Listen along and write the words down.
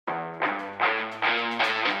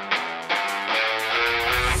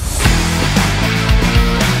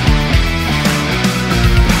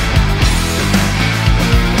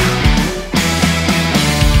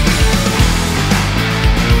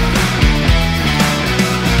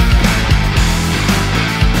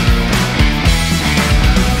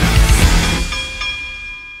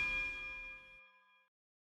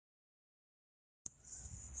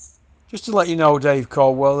Just to let you know, Dave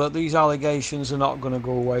Caldwell, that these allegations are not going to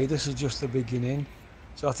go away. This is just the beginning.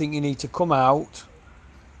 So I think you need to come out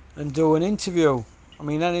and do an interview. I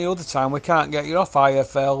mean, any other time we can't get you off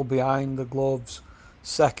IFL, Behind the Gloves,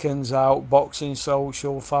 Seconds Out, Boxing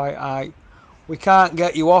Social, Fight Hype. We can't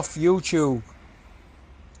get you off YouTube.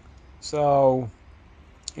 So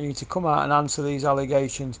you need to come out and answer these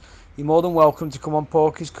allegations. You're more than welcome to come on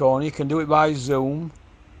Porky's Corner. You can do it by Zoom.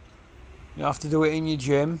 You don't have to do it in your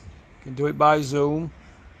gym. You can do it by Zoom.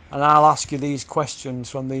 And I'll ask you these questions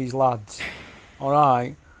from these lads.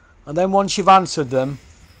 Alright? And then once you've answered them,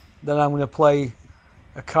 then I'm going to play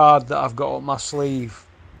a card that I've got up my sleeve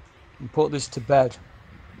and put this to bed.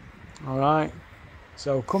 Alright?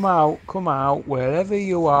 So come out, wherever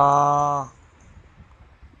you are.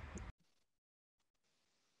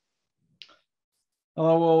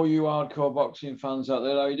 Hello, all you hardcore boxing fans out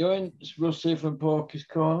there. How you doing? It's Russ here from Porky's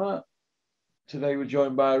Corner. Today we're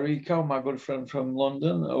joined by Riku, my good friend from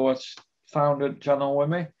London, who has founded channel with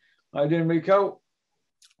me. How you doing, Riku?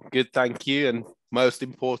 Good, thank you. And most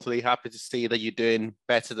importantly, happy to see that you're doing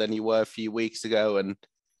better than you were a few weeks ago and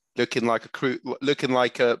looking like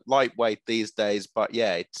a lightweight these days. But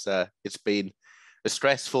yeah, it's been a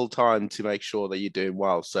stressful time to make sure that you're doing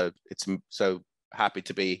well. So it's so happy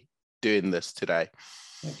to be doing this today.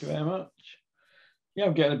 Thank you very much. Yeah,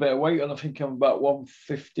 I'm getting a bit of weight, and I think I'm about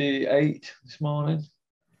 158 this morning.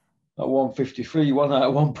 At 153, one out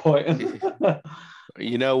at one point.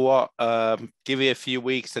 You know what? Give you a few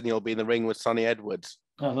weeks and you'll be in the ring with Sonny Edwards.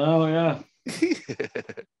 I know, yeah.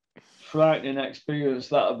 Frightening experience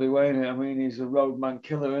that'll be, won't it? I mean, he's a roadman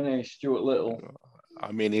killer, isn't he, Stuart Little?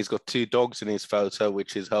 I mean, he's got 2 dogs in his photo,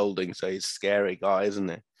 which he's holding, so he's a scary guy, isn't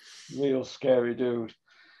he? Real scary dude.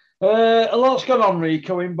 A lot's gone on,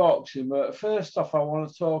 Riku, in boxing, but first off, I want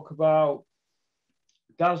to talk about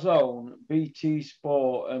DAZN, BT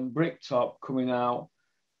Sport, and Bricktop coming out,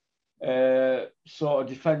 sort of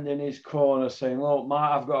defending his corner, saying, "Look,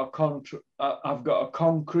 Matt, I've got a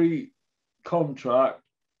concrete contract.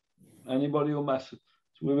 Anybody who messes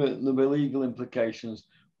with it, there'll be legal implications."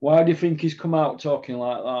 Why do you think he's come out talking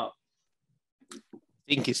like that?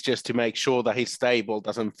 I think it's just to make sure that his stable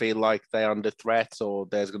doesn't feel like they're under threat or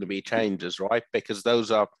there's going to be changes, right? Because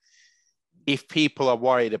those are, if people are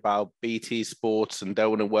worried about BT Sports and don't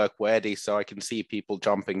want to work with Eddie, so I can see people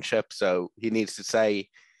jumping ship. So he needs to say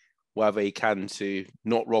whatever he can to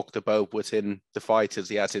not rock the boat within the fighters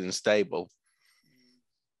he has in his stable.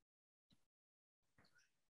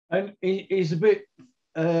 And he's a bit,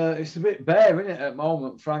 it's a bit bare, isn't it, at the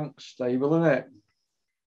moment, Frank's stable, isn't it?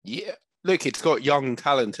 Yeah. Look, it's got young,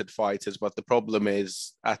 talented fighters, but the problem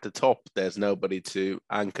is at the top, there's nobody to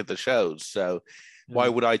anchor the shows. So why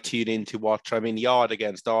would I tune in to watch? I mean, Yard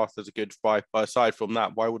against Arthur's a good fight, but aside from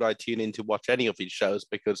that, why would I tune in to watch any of his shows?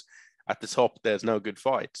 Because at the top, there's no good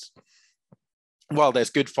fights. Well,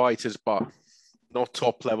 there's good fighters, but not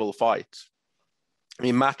top-level fights. I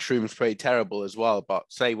mean, Matchroom's pretty terrible as well, but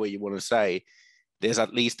say what you want to say. There's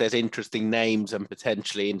interesting names and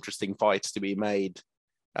potentially interesting fights to be made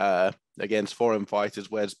against foreign fighters,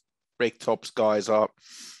 whereas Bricktop's guys are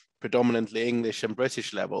predominantly English and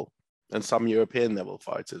British level and some European level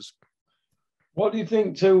fighters. What do you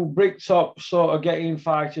think to Bricktop sort of getting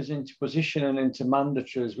fighters into position and into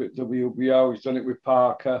mandatories with WBO? He's done it with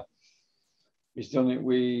Parker. He's done it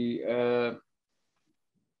with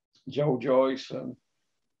Joe Joyce and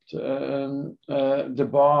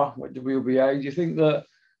DeBar with WBA. Do you think that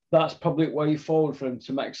that's probably the way forward for him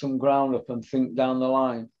to make some ground up and think down the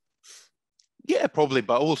line? Yeah, probably,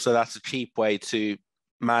 but also that's a cheap way to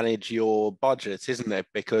manage your budget, isn't it?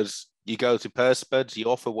 Because you go to purse bids, you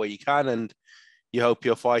offer what you can, and you hope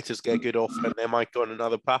your fighters get a good offer and they might go on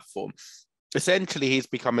another platform. Essentially, he's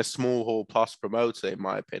become a small hall plus promoter, in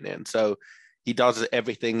my opinion. So he does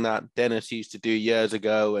everything that Dennis used to do years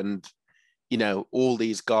ago. And, you know, all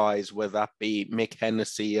these guys, whether that be Mick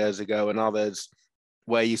Hennessy years ago and others,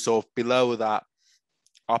 where you sort of below that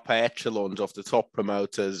upper echelons of the top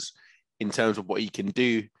promoters in terms of what he can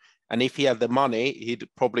do. And if he had the money, he'd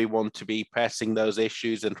probably want to be pressing those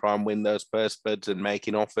issues and try and win those purse bids and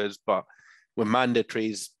making offers. But with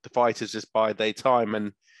mandatories, the fighters just bide their time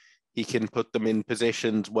and he can put them in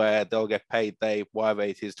positions where they'll get paid whatever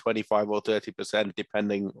it is, 25 or 30%,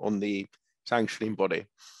 depending on the sanctioning body.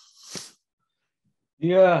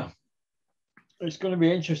 Yeah. It's going to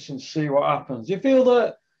be interesting to see what happens. Do you feel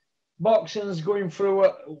that boxing's going through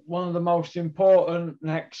one of the most important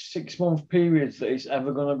next 6-month periods that it's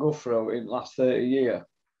ever going to go through in the last 30 years?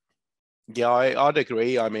 Yeah, I'd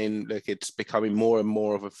agree. I mean, look, it's becoming more and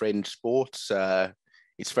more of a fringe sport.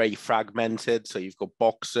 It's very fragmented. So you've got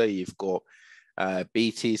boxer, you've got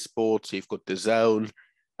BT Sports, you've got the Zone,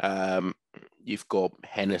 you've got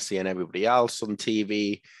Hennessy and everybody else on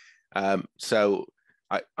TV. So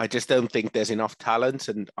I just don't think there's enough talent,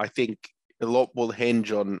 and I think a lot will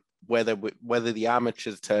hinge on whether the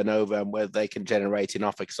amateurs turn over and whether they can generate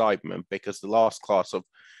enough excitement, because the last class of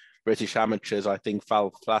British amateurs, I think,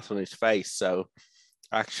 fell flat on its face. So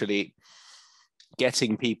actually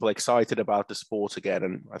getting people excited about the sport again,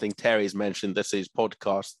 and I think Terry's mentioned this in his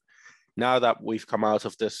podcast, now that we've come out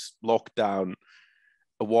of this lockdown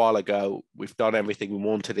a while ago, we've done everything we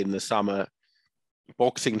wanted in the summer.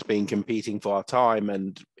 Boxing's been competing for our time,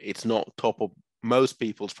 and it's not top of most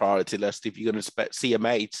people's priority list. If you're going to see a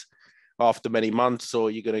mate after many months,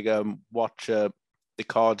 or you're going to go and watch the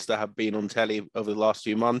cards that have been on telly over the last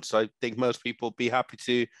few months, I think most people would be happy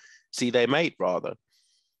to see their mate rather.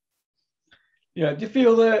 Yeah, do you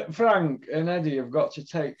feel that Frank and Eddie have got to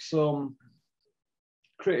take some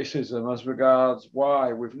criticism as regards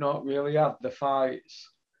why we've not really had the fights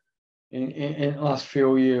in the last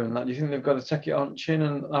few years, and that? Do you think they've got to take it on chin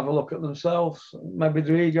and have a look at themselves? Maybe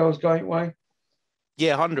their ego's going away?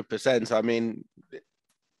 Yeah, 100%. I mean,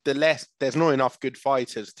 there's not enough good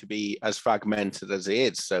fighters to be as fragmented as it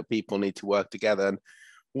is, so people need to work together. And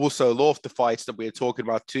also, a lot of the fights that we were talking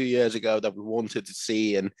about 2 years ago that we wanted to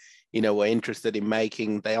see and we're interested in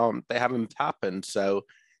making, they haven't happened. So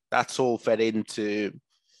that's all fed into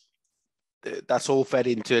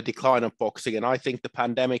a decline of boxing. And I think the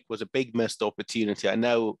pandemic was a big missed opportunity. I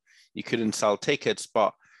know you couldn't sell tickets,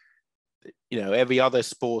 but every other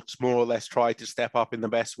sports more or less tried to step up in the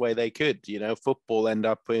best way they could. Football end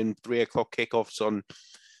up in 3:00 kickoffs on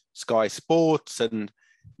Sky Sports, and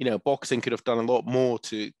boxing could have done a lot more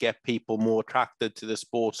to get people more attracted to the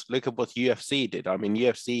sports. Look at what UFC did. I mean,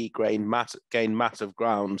 UFC gained massive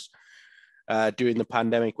grounds during the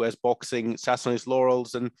pandemic, whereas boxing sat on its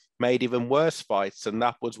laurels and made even worse fights. And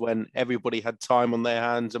that was when everybody had time on their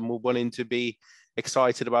hands and were willing to be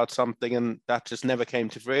excited about something, and that just never came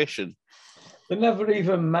to fruition. They never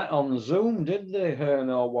even met on Zoom, did they, Hearn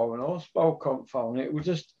or Warren, or spoke on phone? It was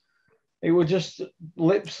just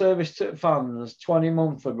lip service to fans 20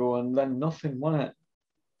 months ago, and then nothing, wasn't it?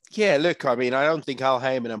 Yeah, look, I mean, I don't think Al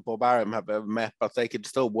Heyman and Bob Arum have ever met, but they can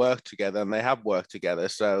still work together, and they have worked together.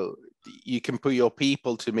 So you can put your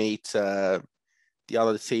people to meet the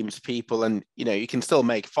other team's people, and you can still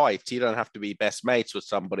make fights. You don't have to be best mates with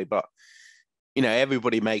somebody, but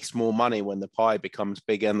everybody makes more money when the pie becomes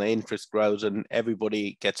bigger and the interest grows and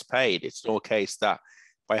everybody gets paid. It's no case that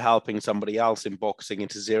by helping somebody else in boxing,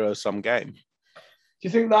 it's a zero-sum game. Do you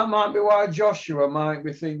think that might be why Joshua might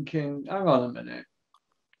be thinking, hang on a minute,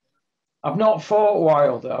 I've not fought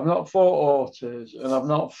Wilder, I've not fought Ortiz, and I've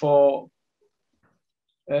not fought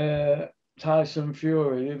Tyson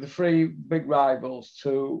Fury, the three big rivals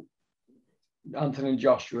to Anthony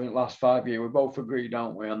Joshua in the last 5 years. We both agree,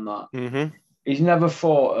 don't we, on that? Mm-hmm. He's never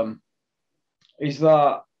fought them. Is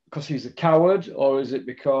that because he's a coward, or is it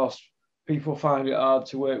because people find it hard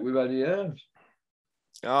to work with Eddie Hearn?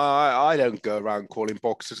 I don't go around calling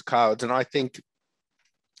boxers cowards, and I think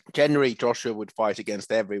generally Joshua would fight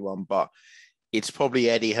against everyone, but it's probably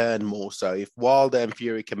Eddie Hearn more so. If Wilder and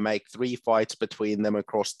Fury can make 3 fights between them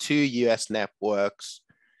across 2 US networks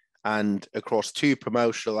and across 2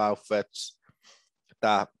 promotional outfits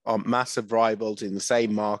that are massive rivals in the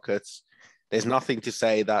same markets, there's nothing to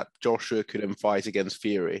say that Joshua couldn't fight against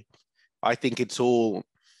Fury. I think it's more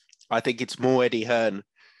Eddie Hearn,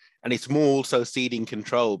 and it's more also ceding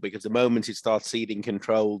control, because the moment he starts ceding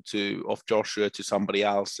control of Joshua to somebody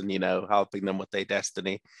else and, helping them with their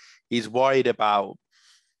destiny, he's worried about,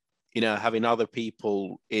 having other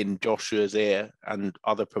people in Joshua's ear, and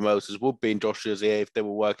other promoters would be in Joshua's ear if they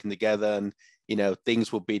were working together, and,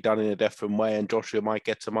 things would be done in a different way, and Joshua might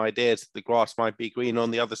get some ideas. The grass might be green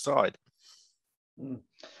on the other side.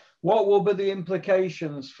 What will be the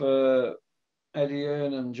implications for Eddie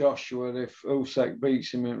Hearn and Joshua if Usyk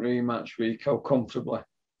beats him in rematch, Riku, comfortably?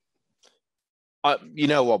 You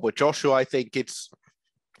know what, with Joshua, I think it's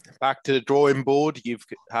back to the drawing board. You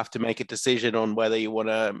have to make a decision on whether you want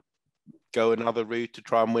to go another route to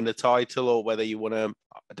try and win the title, or whether you want to,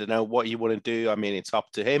 I don't know what you want to do. I mean, it's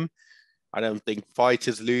up to him. I don't think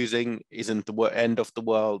fighters losing isn't the end of the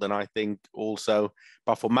world. And I think also,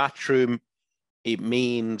 but for Matchroom, it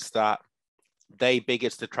means that their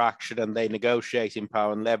biggest attraction and their negotiating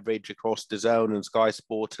power and leverage across the Zone and Sky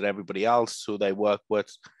Sports and everybody else who they work with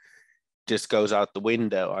just goes out the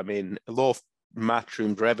window. I mean, a lot of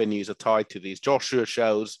Matchroom's revenues are tied to these Joshua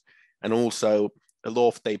shows, and also a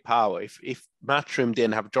lot of their power. If Matchroom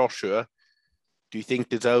didn't have Joshua, do you think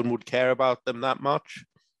the Zone would care about them that much?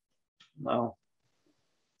 No.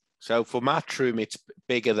 So for Matchroom, it's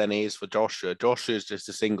bigger than it is for Joshua. Joshua is just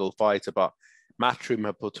a single fighter, but Matchroom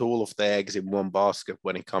have put all of their eggs in one basket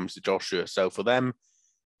when it comes to Joshua. So for them,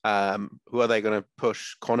 who are they going to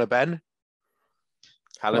push? Conor Benn?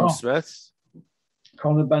 Callum Smith?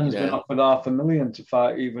 Conor Benn's been offered $500,000 to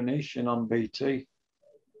fight Even Ishin on BT.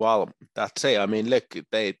 Well, that's it. I mean, look,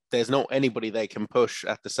 there's not anybody they can push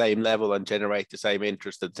at the same level and generate the same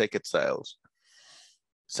interest in ticket sales.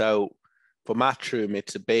 So for Matchroom,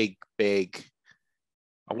 it's a big,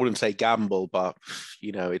 I wouldn't say gamble, but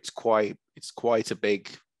it's quite a big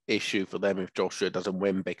issue for them if Joshua doesn't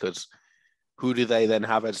win, because who do they then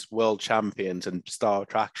have as world champions and star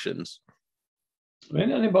attractions? I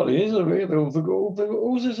mean, anybody is really.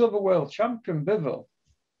 Who's his other world champion, Bivol?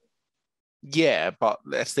 Yeah, but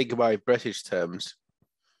let's think about it British terms.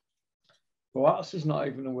 Boaz is not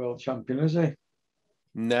even a world champion, is he?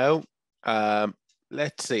 No.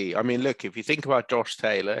 Let's see. I mean, look, if you think about Josh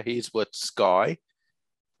Taylor, he's with Sky.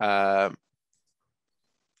 Billy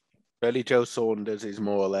Joe Saunders is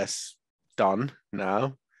more or less done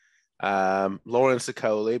now. Lawrence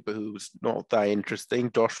Okoli, but who's not that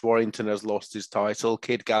interesting. Josh Warrington has lost his title.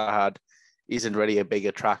 Kid Galahad isn't really a big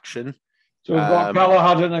attraction. So we've got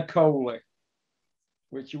Galahad and Okoli,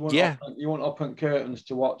 which you wouldn't open curtains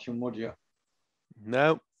to watch them, would you?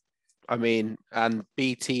 No. I mean, and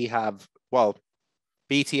BT have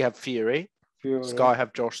Fury. Sky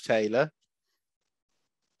have Josh Taylor.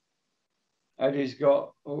 Eddie's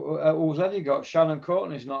got, who's Eddie got? Shannon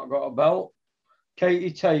Courtney's not got a belt.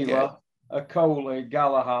 Katie Taylor, Okoli,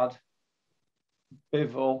 Galahad,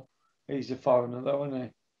 Bivol. He's a foreigner though, isn't he?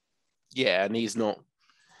 Yeah, and he's not,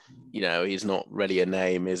 he's not really a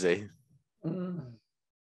name, is he?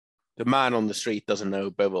 The man on the street doesn't know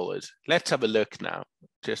who Bivol is. Let's have a look now.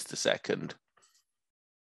 Just a second.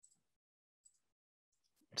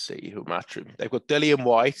 Let's see who Matchroom. They've got Dillian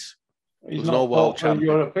White. He's not world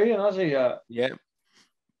champion. European, has he yet? Yeah.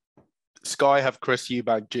 Sky have Chris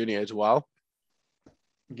Eubank Jr. as well.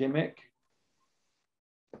 Gimmick.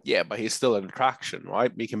 Yeah, but he's still an attraction,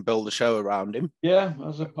 right? We can build a show around him. Yeah,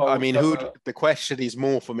 as opposed. I mean, the question is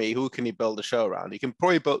more for me: who can he build a show around? You can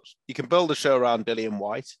build a show around Dillian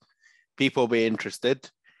White. People will be interested.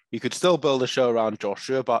 You could still build a show around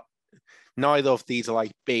Joshua, but neither of these are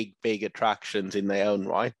like big attractions in their own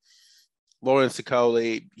right. Lawrence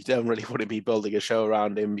Okoli, you don't really want to be building a show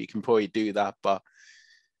around him. You can probably do that, but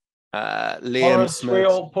Liam Smith, sweet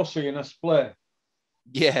old pussy in a split.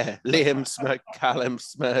 Yeah, Liam Smith, Callum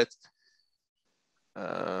Smith.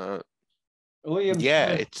 Liam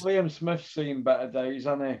Smith's seen better days,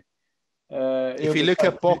 hasn't he? If you look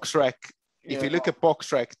at BoxRec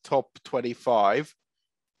top 25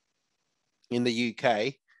 in the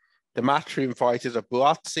UK, the Matchroom fighters are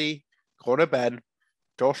Buatsi, Conor Benn,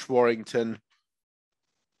 Josh Warrington,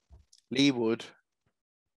 Lee Wood,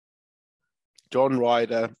 John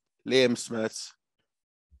Ryder, Liam Smith,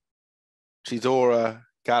 Chisora,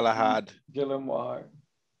 Galahad, Dylan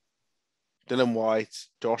White,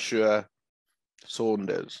 Joshua,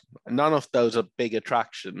 Saunders. None of those are big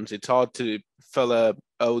attractions. It's hard to fill a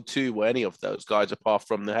O2 with any of those guys apart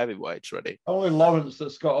from the heavyweights, really. Only Lawrence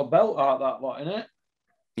that's got a belt out that lot, innit?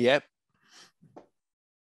 Yep.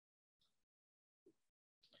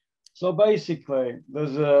 So basically,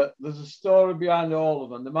 there's a story behind all of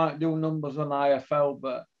them. They might do numbers on IFL,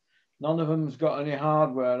 but none of them's got any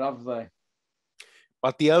hardware, have they?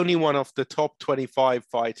 But the only one of the top 25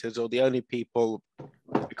 fighters, or the only people,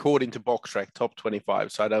 according to BoxRec, top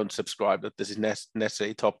 25. So I don't subscribe that this is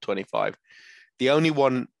necessarily top 25. The only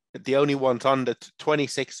ones under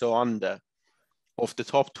 26 or under of the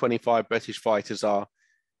top 25 British fighters are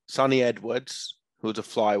Sonny Edwards, who's a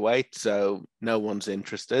flyweight, so no one's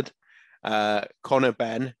interested. Conor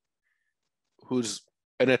Benn, who's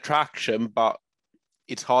an attraction, but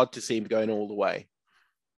it's hard to see him going all the way.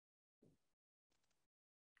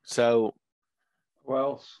 So, who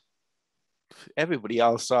else? Everybody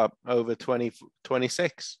else up over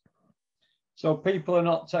 26. So people are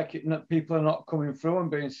not coming through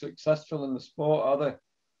and being successful in the sport, are they?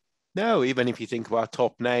 No, even if you think about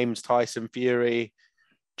top names, Tyson Fury,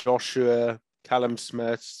 Joshua, Callum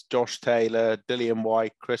Smith, Josh Taylor, Dillian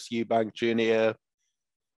White, Chris Eubank Jr.,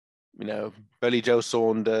 Billy Joe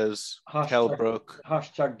Saunders, Kell Brook.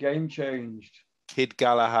 # game changed. Kid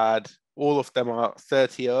Galahad, all of them are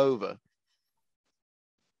 30 or over.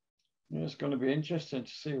 It's going to be interesting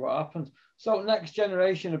to see what happens. So next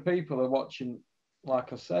generation of people are watching,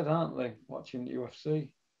 like I said, aren't they? Watching the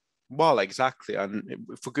UFC. Well, exactly. And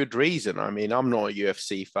for good reason. I mean, I'm not a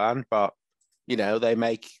UFC fan, but, they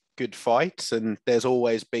make good fights, and there's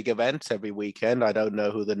always big events every weekend. I don't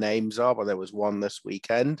know who the names are, but there was one this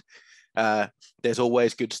weekend. There's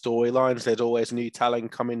always good storylines. There's always new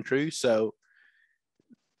talent coming through. So,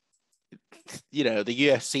 you know, the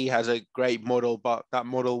UFC has a great model, but that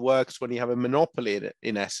model works when you have a monopoly in it,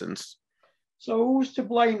 in essence. So who's to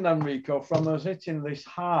blame then, Rico, from us hitting this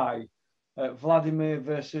high at Vladimir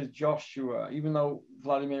versus Joshua, even though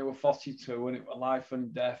Vladimir were 42 and it was life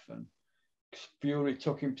and death, and Fury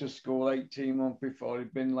took him to school 18 months before,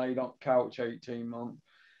 he'd been laid on couch 18 months.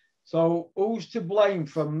 So who's to blame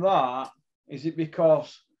from that? Is it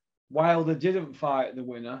because Wilder didn't fight the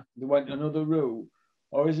winner, they went another route,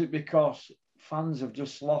 or is it because fans have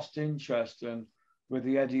just lost interest and with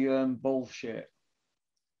the Eddie Hearn bullshit?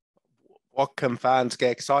 What can fans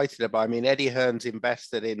get excited about? I mean, Eddie Hearn's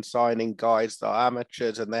invested in signing guys that are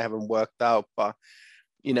amateurs and they haven't worked out, but,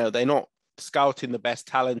 you know, they're not scouting the best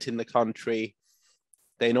talent in the country.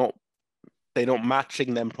 They're not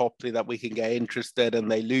matching them properly that we can get interested, and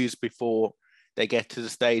they lose before they get to the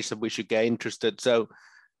stage that we should get interested. So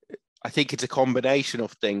I think it's a combination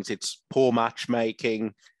of things. It's poor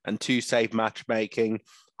matchmaking and too safe matchmaking.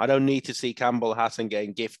 I don't need to see Campbell Hassan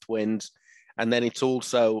getting gift wins. And then it's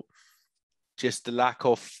also just the lack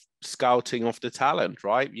of scouting of the talent,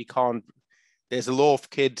 right? You can't, there's a lot of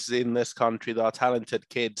kids in this country that are talented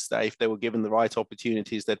kids that if they were given the right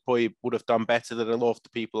opportunities, they probably would have done better than a lot of the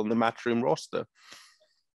people on the Matchroom roster.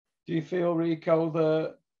 Do you feel, Rico,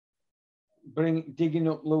 that digging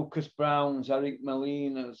up Lucas Browns, Eric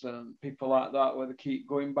Molinas and people like that, where they keep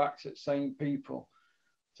going back to the same people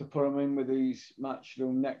to put them in with these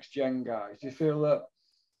Matchroom next gen guys? Do you feel that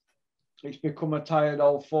it's become a tired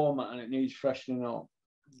old format and it needs freshening up?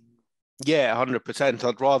 Yeah, 100%.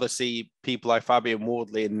 I'd rather see people like Fabian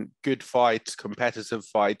Wardley in good fights, competitive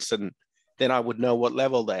fights, and then I would know what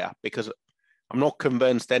level they are, because I'm not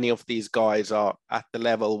convinced any of these guys are at the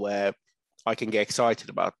level where I can get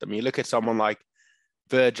excited about them. You look at someone like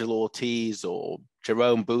Virgil Ortiz or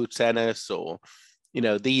Jerome Boots Ennis, or, you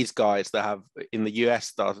know, these guys that have in the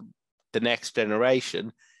US that are the next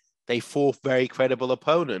generation, they fought very credible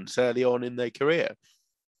opponents early on in their career.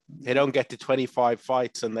 They don't get to 25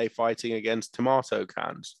 fights and they're fighting against tomato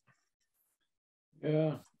cans.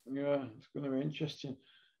 Yeah, it's going to be interesting.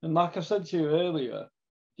 And like I said to you earlier,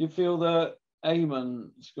 do you feel that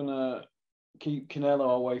Eamon's going to keep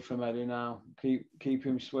Canelo away from Eddie now, keep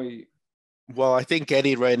him sweet? Well, I think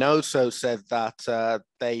Eddie Reynoso said that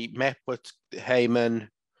they met with Heyman.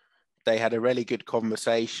 They had a really good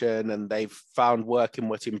conversation and they've found working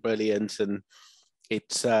with him brilliant. And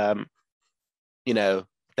it's, you know,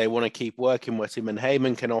 they want to keep working with him, and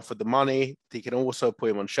Heyman can offer the money. He can also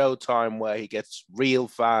put him on Showtime where he gets real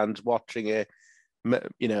fans watching it,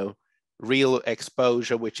 you know, real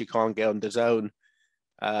exposure, which you can't get on DAZN.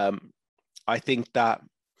 I think that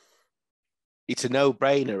it's a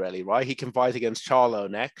no-brainer, really, right? He can fight against Charlo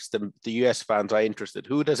next, and the US fans are interested.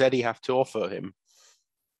 Who does Eddie have to offer him?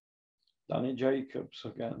 Danny Jacobs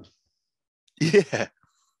again. Yeah.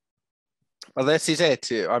 Well, this is it.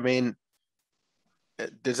 I mean,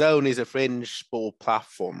 DAZN is a fringe sport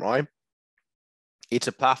platform, right? It's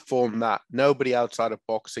a platform that nobody outside of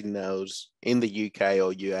boxing knows in the UK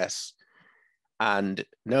or US, and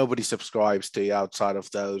nobody subscribes to outside of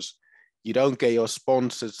those. You don't get your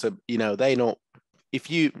sponsors to, you know, they not, if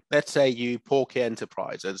you, let's say you Porky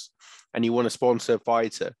Enterprises and you want to sponsor a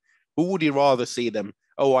fighter, who would you rather see them?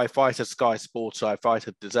 Oh, I fight at Sky Sports, or I fight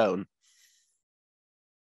at DAZN.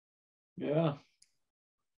 Yeah.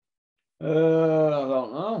 I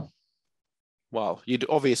don't know. Well, you'd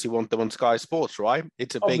obviously want them on Sky Sports, right?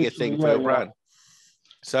 It's a bigger thing for your brand.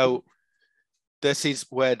 So this is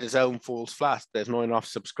where DAZN falls flat. There's not enough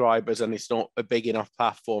subscribers and it's not a big enough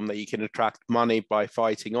platform that you can attract money by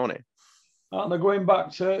fighting on it. Aren't they going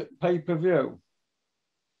back to pay-per-view?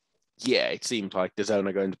 Yeah, it seems like DAZN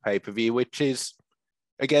are going to pay-per-view, which is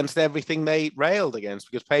against everything they railed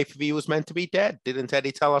against, because pay-per-view was meant to be dead. Didn't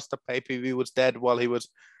Eddie tell us that pay-per-view was dead while he was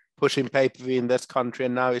pushing pay-per-view in this country?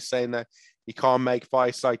 And now he's saying that he can't make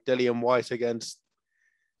fights like Dillian White against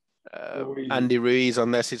Andy Ruiz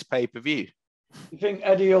unless it's pay-per-view. You think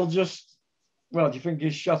Eddie will just, well, do you think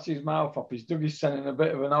he's shut his mouth up? He's dug his sending a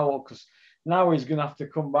bit of an owl, because now he's going to have to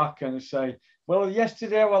come back and say, well,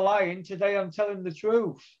 yesterday I was lying, today I'm telling the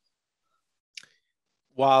truth.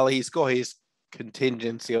 While he's got his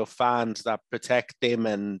contingency of fans that protect him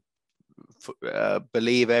and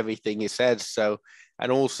believe everything he says. So, and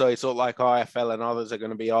also it's not like IFL and others are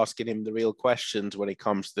going to be asking him the real questions when it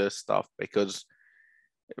comes to this stuff, because,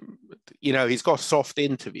 you know, he's got soft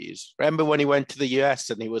interviews. Remember when he went to the US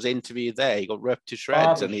and he was interviewed there, he got ripped to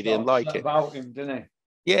shreds and he didn't like it. About him, didn't he?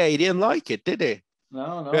 Yeah, he didn't like it, did he?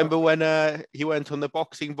 No, no. Remember when he went on the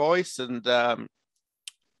Boxing Voice and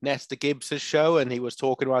Nesta Gibbs' show, and he was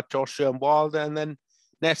talking about Joshua and Wilder, and then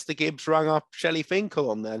Nesta Gibbs rang up Shelley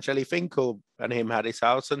Finkel on there, and Shelley Finkel and him had his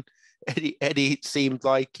house, and Eddie seemed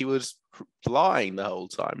like he was lying the whole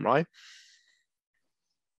time, right?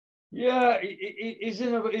 Yeah, he's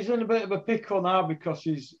in a bit of a pickle now because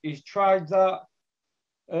he's tried that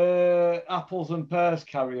apples and pears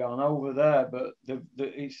carry on over there, but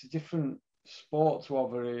it's a different sport to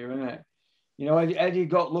over here, isn't it? You know, Eddie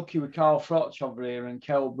got lucky with Carl Froch over here and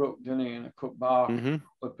Kell Brook, didn't he? And a cut bar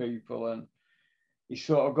for people, and he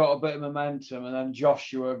sort of got a bit of momentum, and then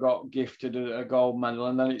Joshua got gifted a gold medal,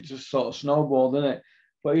 and then it just sort of snowballed, didn't it?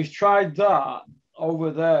 But he's tried that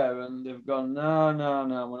over there, and they've gone, no, no,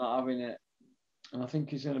 no, we're not having it. And I think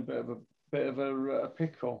he's in a bit of a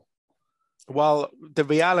pickle. Well, the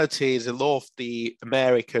reality is a lot of the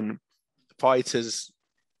American fighters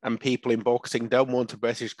and people in boxing don't want a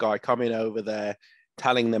British guy coming over there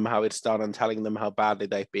telling them how it's done and telling them how badly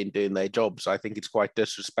they've been doing their jobs. I think it's quite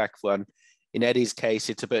disrespectful. And in Eddie's case,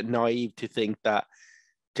 it's a bit naive to think that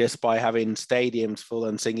just by having stadiums full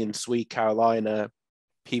and singing Sweet Carolina,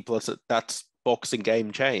 that's boxing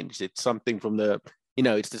game changed. It's something from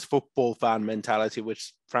it's this football fan mentality,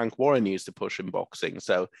 which Frank Warren used to push in boxing.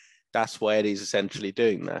 So that's what Eddie's essentially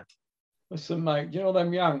doing there. Listen, mate, do you know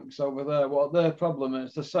them Yanks over there? What their problem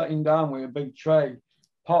is? They're sitting down with a big tray,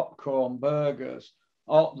 popcorn, burgers,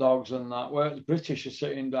 hot dogs, and that. Where the British are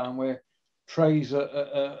sitting down with trays of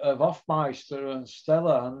Hofmeister and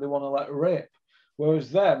Stella, and they want to let rip. Whereas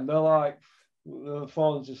them, they're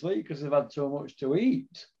falling to sleep because they've had too much to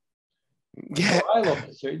eat. Yeah, so I look at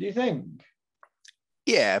it. Do you think?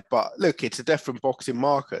 Yeah, but look, it's a different boxing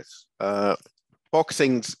market.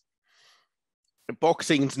 Boxing's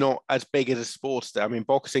not as big as a sports there. I mean,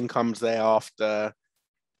 boxing comes there after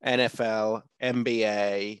NFL,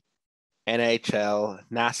 NBA, NHL,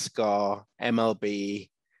 NASCAR, MLB.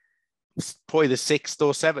 It's probably the sixth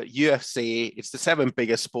or seventh UFC. It's the seventh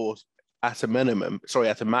biggest sport at a maximum.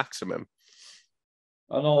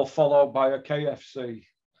 And all followed by a KFC.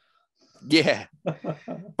 Yeah,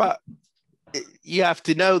 but you have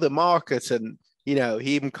to know the market, and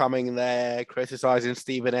him coming there criticizing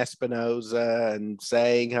Stephen Espinoza and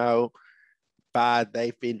saying how bad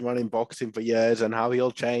they've been running boxing for years and how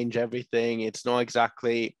he'll change everything. It's not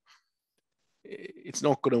going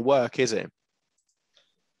to work, is it?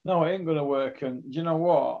 No, it ain't going to work. And do you know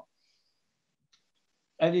what?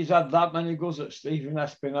 Eddie's had that many goes at Stephen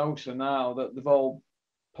Espinosa now that they've all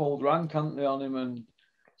pulled rank, haven't they, on him, and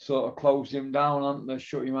sort of closed him down, haven't they?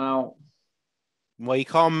 Shut him out. Well, he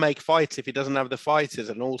can't make fights if he doesn't have the fighters,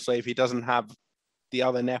 and also if he doesn't have the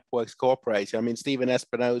other networks cooperating. I mean, Stephen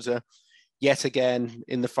Espinosa, yet again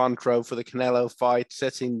in the front row for the Canelo fight,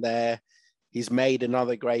 sitting there. He's made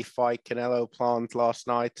another great fight. Canelo plant last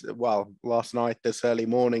night, this early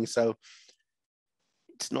morning. So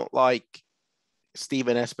it's not like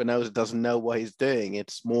Stephen Espinosa doesn't know what he's doing.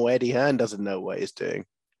 It's more Eddie Hearn doesn't know what he's doing.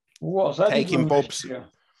 What's Eddie done this year?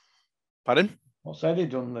 Pardon? What's Eddie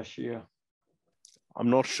done this year? I'm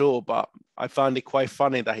not sure, but I find it quite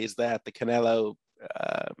funny that he's there at the Canelo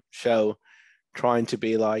show trying to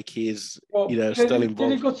be like he's, still involved.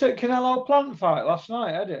 Did he go to Canelo plant fight last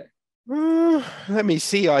night, Eddie? Let me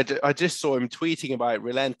see. I just saw him tweeting about it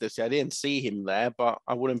relentlessly. I didn't see him there, but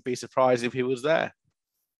I wouldn't be surprised if he was there.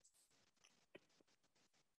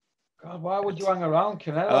 God, why would you hang around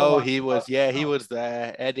Canelo? Oh, he was. Yeah, he was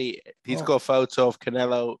there. Eddie, he's got a photo of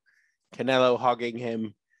Canelo hugging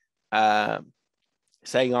him,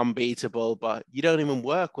 saying unbeatable, but you don't even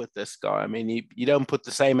work with this guy. I mean, you don't put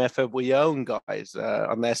the same effort with your own guys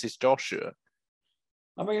unless it's Joshua.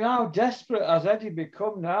 I mean, how desperate has Eddie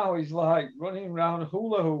become now? He's like running around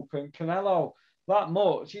hula hooping Canelo that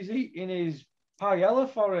much. He's eating his paella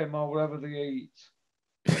for him or whatever they eat.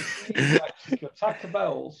 Taco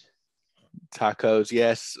Bells. Tacos,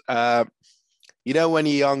 yes. When you're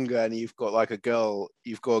younger and you've got a girl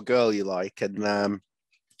you like, and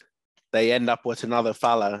they end up with another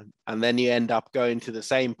fella, and then you end up going to the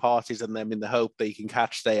same parties and them in the hope that you can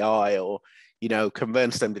catch their eye or,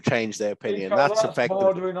 convince them to change their opinion. That's effective.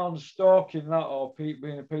 Bordering on stalking that or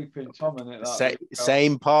being a peeping Tom in it.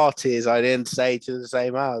 Same parties. I didn't say to the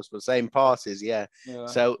same house, but same parties. Yeah.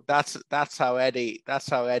 So that's how Eddie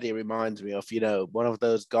reminds me of, one of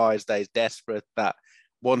those guys that is desperate, that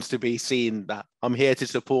wants to be seen, that I'm here to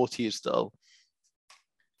support you still.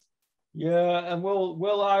 Yeah, and will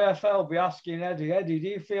IFL be asking Eddie, do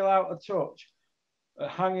you feel out of touch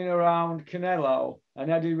hanging around Canelo and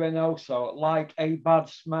Eddie Reynoso like a bad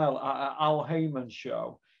smell at an Al Heyman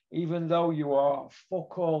show? even though you are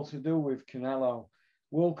fuck all to do with Canelo.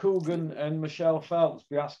 Will Coogan and Michelle Phelps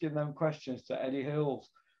be asking them questions to Eddie Hills,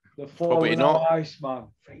 the Probably 4-0 not. Iceman,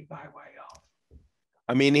 free by way of?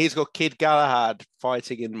 I mean, he's got Kid Galahad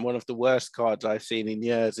fighting in one of the worst cards I've seen in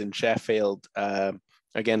years in Sheffield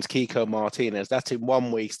against Kiko Martinez. That's in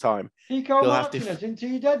 1 week's time. Kiko Martinez, didn't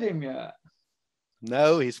he dead him yet?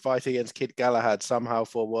 No, he's fighting against Kid Galahad somehow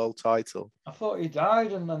for a world title. I thought he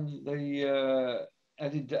died, and then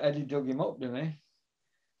Eddie dug him up, didn't he?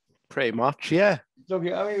 Pretty much, yeah. Dug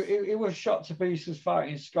it. I mean, he was shot to pieces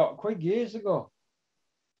fighting Scott Quigg years ago.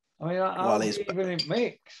 I mean, how's he even in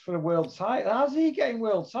mix for a world title? How's he getting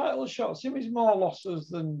world title shots? Him is more losses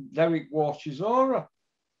than Derek Warchizora.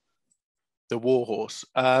 The Warhorse.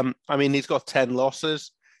 I mean, he's got 10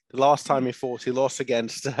 losses. The last time he fought, he lost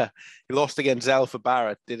against Zelfa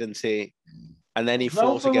Barrett, didn't he? And then he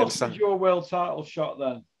fought against your world title shot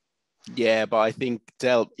then. Yeah, but I think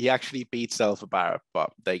he actually beat Zelfa Barrett,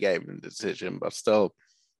 but they gave him the decision. But still,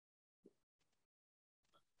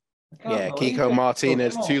 yeah, Kiko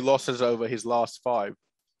Martinez 2 losses over his last 5.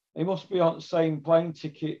 He must be on the same plane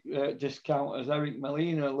ticket discount as Eric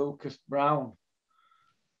Molina and Lucas Brown.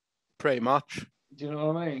 Pretty much. Do you know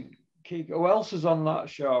what I mean? Who else is on that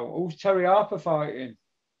show? Who's Terry Harper fighting?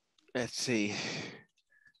 Let's see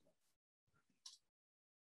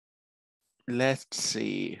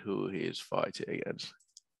who he is fighting against.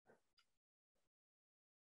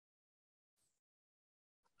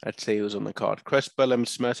 Let's see who's on the card. Chris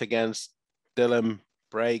Billam-Smith against Dylan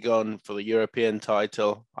Bragon for the European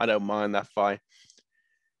title. I don't mind that fight.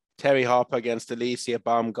 Terry Harper against Alicia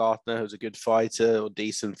Baumgartner, who's a good fighter or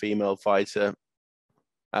decent female fighter.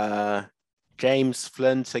 James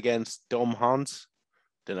Flint against Dom Hunt.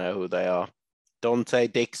 Don't know who they are. Dante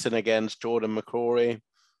Dixon against Jordan McCrory.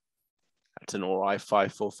 That's an all right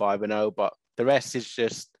fight for 5-0, but the rest is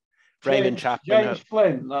just Raymond Chapman. James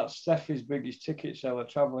Flint, that's Steffi's biggest ticket seller,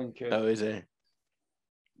 travelling kid. Oh, is he?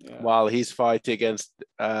 Yeah. While he's fighting against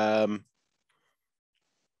Dom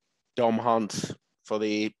Hunt for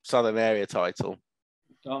the Southern Area title.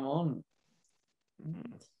 Dom Hunt.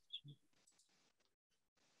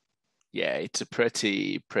 Yeah, it's a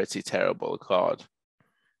pretty terrible card.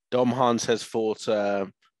 Dom Hunt has fought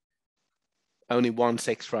only 1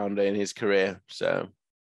 6-rounder in his career, so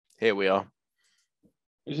here we are.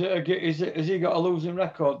 Has he got a losing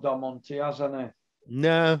record, Dom Hunt? He hasn't he?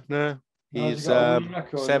 No. He's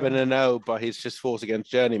 7-0, but he's just fought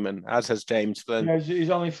against journeyman, as has James Flynn. Yeah, he's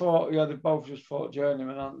only fought. Yeah, they've both just fought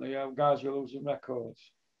journeyman, haven't they? Yeah, guys with losing records.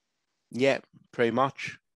 Yeah, pretty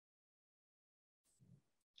much.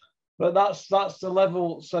 But that's the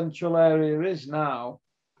level Central Area is now.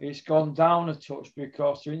 It's gone down a touch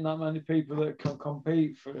because there isn't that many people that can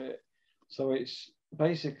compete for it. So it's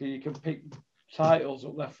basically you can pick titles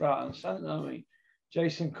up left, right, and centre. I mean,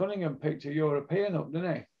 Jason Cunningham picked a European up,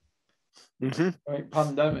 didn't he? Mm-hmm.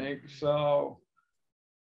 Pandemic. So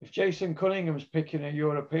if Jason Cunningham's picking a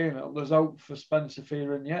European up, there's hope for Spencer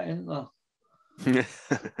Fearon yet, isn't there?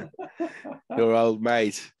 Your old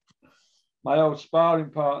mate. My old sparring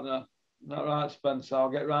partner. Not right, Spencer. I'll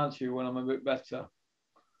get round to you when I'm a bit better.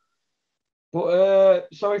 But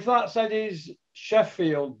so if that's Eddie's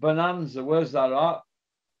Sheffield Bonanza, where's that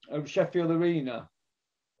at? Sheffield Arena.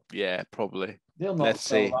 Yeah, probably. They'll not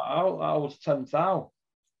sell that out. That was 10,000.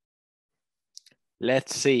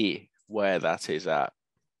 Let's see where that is at.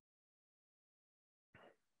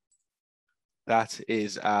 That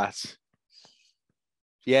is at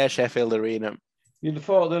Sheffield Arena. You'd have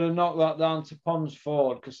thought they'd have knocked that down to Ponds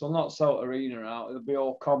Ford because they'll not sell Arena out. It'll be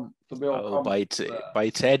all comp. By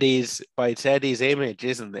Teddy's image,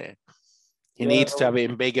 isn't it? He needs to have it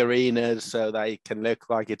in big arenas so that it can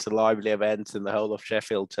look like it's a lively event and the whole of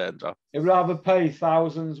Sheffield turns up. He'd rather pay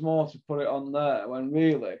thousands more to put it on there when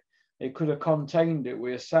really it could have contained it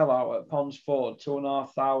with a sellout at Ponds Ford,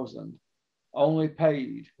 2,500. Only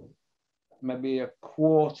paid maybe a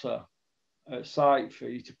quarter at site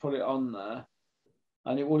fee to put it on there.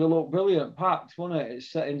 And it would have looked brilliant, packed, wouldn't it?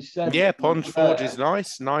 It's instead. Yeah, Ponds Forge is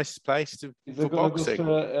nice place for boxing. Go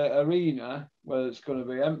to an arena where it's going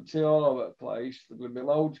to be empty all over the place, there's going to be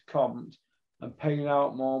loads comped and paying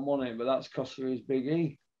out more money, but that's because of his Big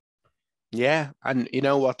E. Yeah, and you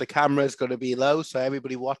know what? The camera is going to be low, so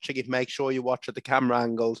everybody watching it, make sure you watch at the camera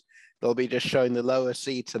angles. They'll be just showing the lower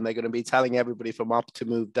seats, and they're going to be telling everybody from up to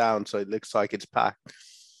move down, so it looks like it's packed.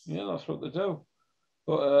 Yeah, that's what they do.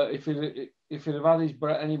 But if he'd have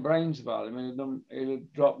had any brains about him, he'd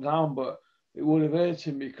have dropped down. But it would have hurt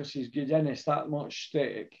him because he's given Dennis that much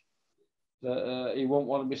stick that he won't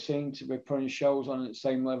want to be seen to be putting shows on at the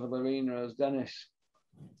same level arena as Dennis.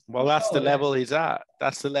 Well, that's the level he's at.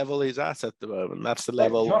 That's the level he's at the moment. That's the Like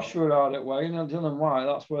level. Joshua out that way, Dylan White.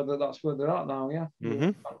 That's where they're at now. Yeah, you're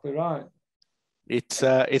exactly right. It's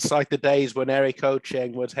like the days when Eric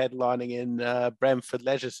Ocheng was headlining in Brentford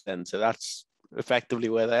Leisure Centre. That's effectively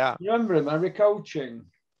where they are. You remember him, Eric Ocheng?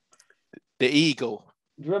 The Eagle.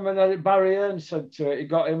 Do you remember that Barry Hearn said to it, he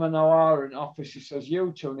got him an O'Hara in office, he says,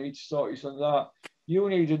 you two need to sort yourselves out. You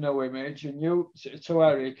need a new image, and you to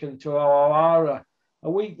Eric and to O'Hara. A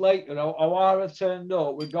week later, O'Hara turned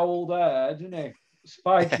up with gold hair, didn't he?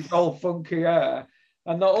 Spiky gold funky hair.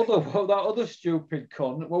 And that other stupid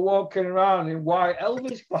cunt were walking around in white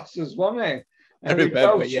Elvis glasses, wasn't he? I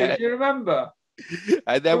remember, yeah. Do you remember?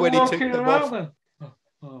 And then when he took them off...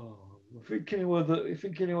 Thinking he was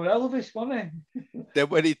Elvis, wasn't he? then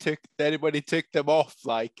when he took them off,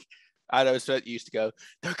 like I know Seth used to go,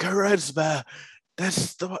 the charisma,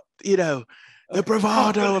 that's the the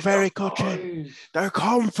bravado of Eric Ocheng, their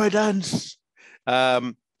confidence.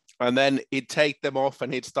 And then he'd take them off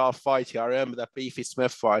and he'd start fighting. I remember that Beefy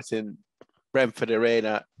Smith fight in Brentford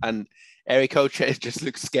Arena, and Eric Ocheng just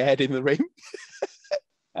looked scared in the ring.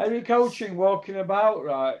 Eddie Coaching walking about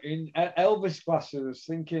right in Elvis glasses,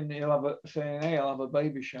 thinking he'll have a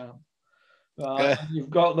baby shower. Right, you've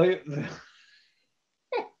got the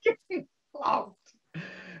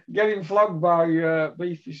getting flogged by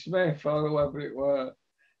Beefy Smith or whoever it were.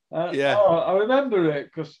 I remember it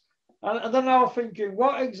because, and then I was thinking,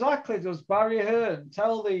 what exactly does Barry Hearn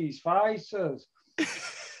tell these fighters?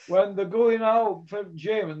 When they're going out from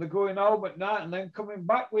gym and they're going home at night and then coming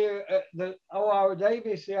back with the O'Hara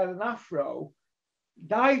Davis, he had an afro,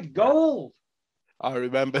 dyed gold. I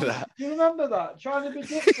remember that. Do you remember that? Trying to be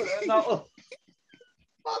different. And that was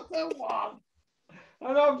the one.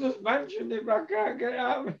 And I've just mentioned it, but I can't get it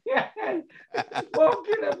out of my head.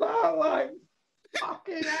 Walking about like,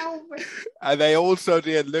 fucking hell, me. And they also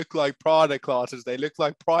didn't look like Prada glasses. They looked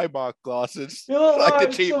like Primark glasses. You look like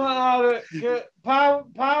the cheap...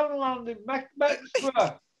 Poundland in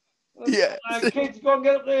Mexborough. Yeah. And kids go and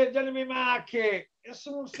get up there, Jeremy Market. Get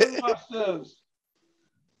some sunglasses.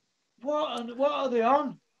 What are they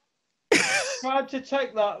on? Tried to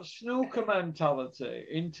take that snooker mentality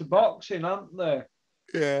into boxing, haven't they?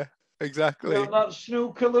 Yeah, exactly. You know, that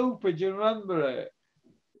snooker looper, do you remember it?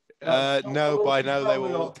 No, by now they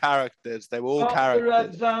were all characters. They were all characters. The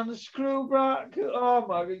Reds and the Screwback. Oh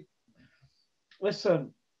my God.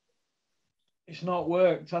 Listen, it's not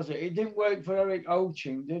worked, has it? It didn't work for Eric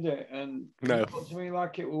Ocheng, did it? And no. It looked to me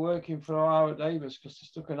like it was working for O'Hara Davis because they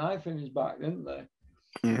stuck a knife in his back, didn't they?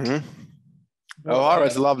 Mm-hmm.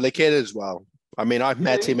 O'Hara's a lovely kid as well. I mean, I've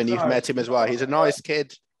met him and you've met him as well. He's a nice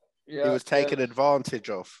kid. Yeah, he was taken advantage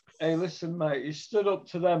of. Hey, listen, mate, he stood up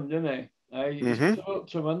to them, didn't he? He stood up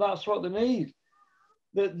to them, and that's what they need.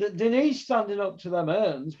 They need standing up to them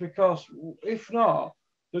Hearns, because if not,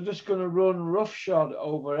 they're just going to run roughshod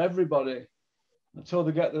over everybody until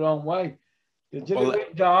they get their own way. They did it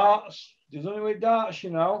with darts. They done it with darts,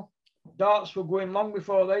 you know. Darts were going long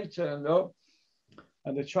before they turned up.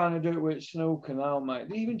 And they're trying to do it with snooker now, mate.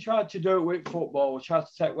 They even tried to do it with football. They tried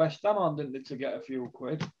to take West Ham on, didn't they, to get a few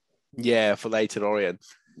quid? Yeah, for Leyton Orient.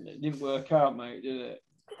 It didn't work out, mate, did it?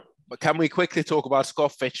 But can we quickly talk about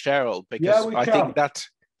Scott Fitzgerald? Because I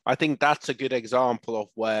think that's a good example of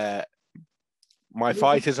where my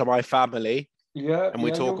fighters are my family. Yeah. And we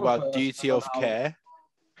talk about duty of care.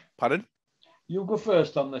 Pardon? You go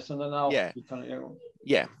first on this, and then I'll...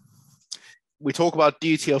 Yeah. We talk about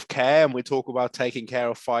duty of care and we talk about taking care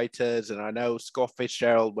of fighters. And I know Scott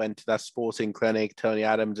Fitzgerald went to that sporting clinic, Tony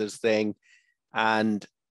Adams' thing. And,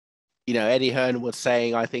 you know, Eddie Hearn was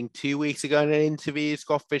saying, I think 2 weeks ago in an interview,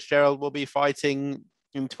 Scott Fitzgerald will be fighting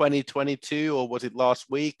in 2022, or was it last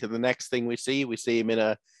week? And the next thing we see him in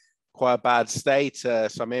a quite bad state,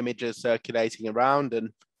 some images circulating around.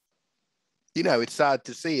 And, you know, it's sad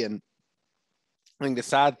to see. And I think the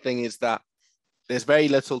sad thing is that there's very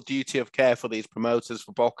little duty of care for these promoters,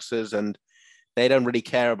 for boxers, and they don't really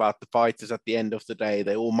care about the fighters at the end of the day.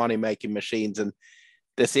 They're all money-making machines. And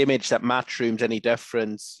this image that Matchroom's any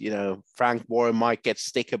difference, you know, Frank Warren might get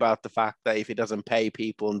stick about the fact that if he doesn't pay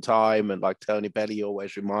people in time, and like Tony Belly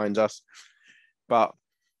always reminds us. But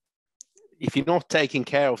if you're not taking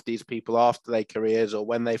care of these people after their careers or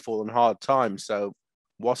when they fall in hard times, so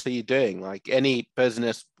what are you doing? Like any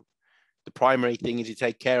business, the primary thing is you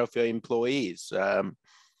take care of your employees.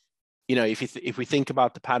 You know, if we think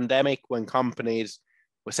about the pandemic, when companies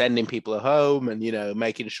were sending people home and, you know,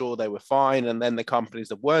 making sure they were fine, and then the companies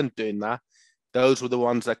that weren't doing that, those were the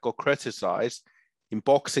ones that got criticized. In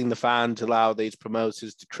boxing, the fans allow these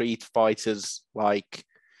promoters to treat fighters like,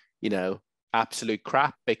 you know, absolute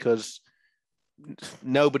crap, because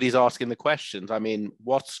nobody's asking the questions. I mean,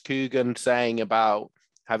 what's Coogan saying about,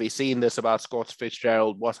 have you seen this about Scott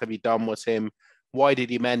Fitzgerald? What have you done with him? Why did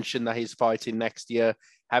he mention that he's fighting next year?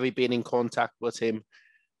 Have you been in contact with him?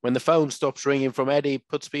 When the phone stops ringing from Eddie, it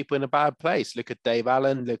puts people in a bad place. Look at Dave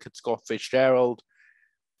Allen, look at Scott Fitzgerald.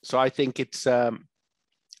 So I think it's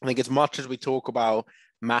as much as we talk about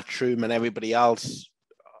Matchroom and everybody else,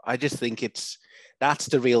 I just think that's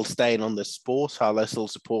the real stain on the sport, how little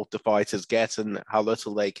support the fighters get and how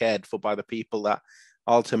little they cared for by the people that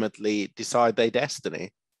ultimately decide their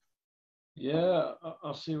destiny. Yeah,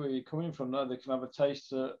 I see where you're coming from now. They can have a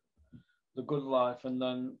taste of the good life, and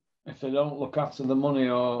then if they don't look after the money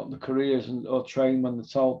or the careers or train when they're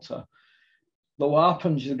told to, but what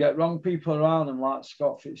happens, you get wrong people around them like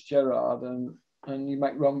Scott Fitzgerald, and you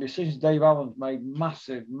make wrong decisions. Dave Allen's made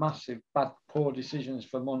massive, bad, poor decisions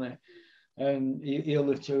for money. And he'll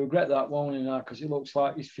live to regret that, won't he, now? Because it looks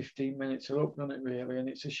like his 15 minutes are up, doesn't it, really? And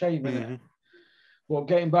it's a shame, isn't it? But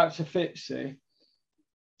getting back to Fitzy,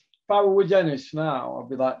 if I were with Dennis now, I'd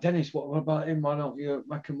be like, Dennis, what about him? Why don't you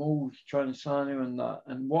make a move, try and sign him and that?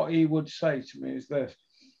 And what he would say to me is this: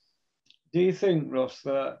 do you think, Russ,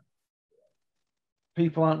 that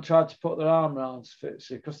people aren't tried to put their arm around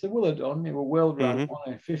Fitzy? Because they will have done. He was world ranked,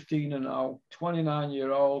 15-0,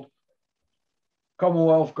 29-year-old.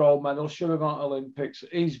 Commonwealth gold medal, should have gone to Olympics.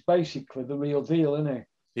 He's basically the real deal, isn't he?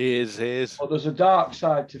 He is. But there's a dark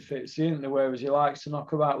side to Fitzy, isn't there? Whereas he likes to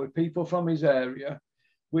knock about with people from his area,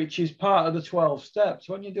 which is part of the 12 steps.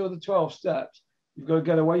 When you do the 12 steps, you've got to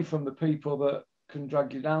get away from the people that can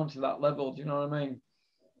drag you down to that level. Do you know what I mean?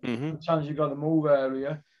 Sometimes you've got to move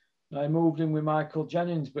area. I moved in with Michael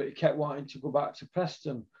Jennings, but he kept wanting to go back to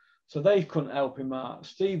Preston. So they couldn't help him out.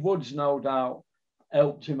 Steve Woods, no doubt,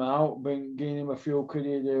 helped him out, giving him a few quid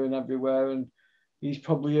here and everywhere, and he's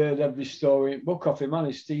probably heard every story book off him,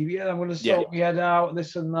 and Steve, I'm going to sort my head out,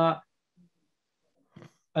 this and that.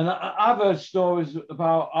 And I've heard stories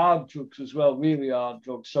about hard drugs as well, really hard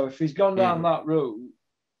drugs. So if he's gone down that route,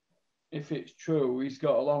 if it's true, he's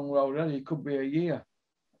got a long road ahead. He could be a year.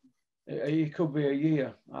 He could be a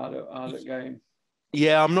year out of game.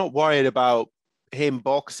 Yeah, I'm not worried about him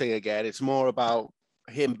boxing again. It's more about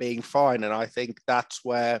him being fine, and I think that's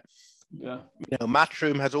where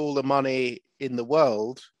Matchroom has all the money in the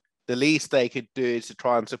world. The least they could do is to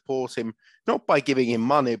try and support him, not by giving him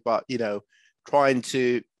money, but trying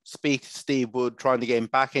to speak to Steve Wood, trying to get him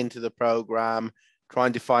back into the program,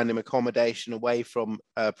 trying to find him accommodation away from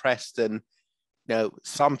Preston,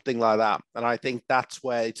 something like that. And I think that's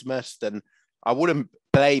where it's missed. And I wouldn't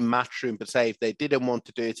blame Matchroom per se if they didn't want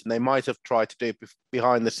to do it, and they might have tried to do it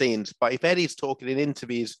behind the scenes. But if Eddie's talking in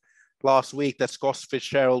interviews last week that Scott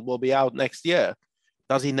Fitzgerald will be out next year,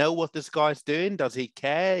 does he know what this guy's doing? Does he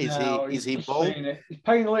care? Is he involved? He's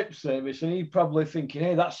paying lip service, and he's probably thinking,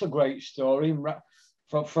 hey, that's a great story.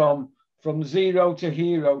 From zero to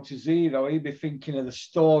hero to zero, he'd be thinking of the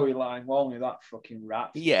storyline, won't he, that fucking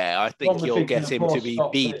rat? Yeah, I think you'll get him to be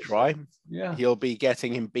beat, right? Yeah. He'll be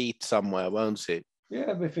getting him beat somewhere, won't he?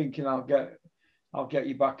 Yeah, I'd be thinking I'll get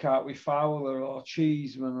you back out with Fowler or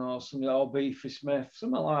Cheeseman or something, or Beefy Smith,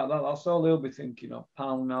 something like that. That's all he'll be thinking of,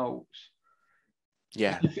 pound notes.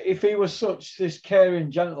 Yeah. If he was such this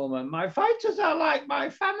caring gentleman, my fighters are like my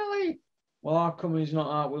family. Well, how come he's not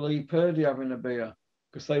out with Lee Purdy having a beer?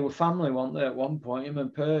 Because they were family, weren't they, at one point, him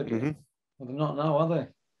and Purdy? Well, they're not now, are they? Do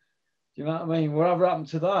you know what I mean? Whatever happened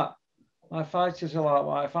to that? My fighters are like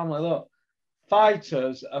my family. Look,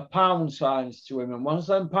 fighters are pound signs to him, and once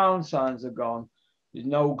them pound signs are gone, he's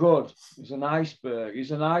no good. He's an iceberg.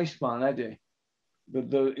 He's an iceman, Eddie. But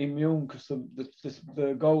they're immune because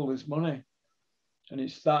the goal is money. And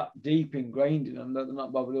it's that deep ingrained in them that they're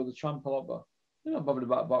not bothered with the trample over. They're not bothered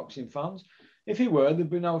about boxing fans. If he were, there'd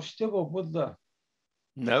be no stubble, would there?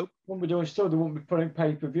 No. They wouldn't be doing stuff. They wouldn't be putting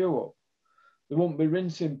pay-per-view up. They wouldn't be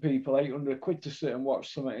rinsing people 800 quid to sit and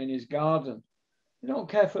watch something in his garden. They don't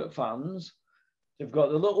care for the fans. They've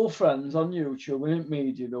got the little friends on YouTube and in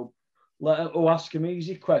media. They'll ask him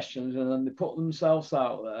easy questions, and then they put themselves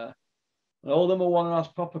out there. And all of them will want to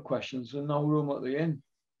ask proper questions with no room at the inn.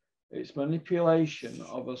 It's manipulation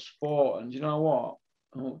of a sport. And you know what?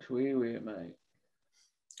 I want to hear with it, mate.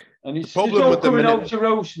 And it's all coming out to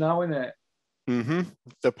roast now, isn't it?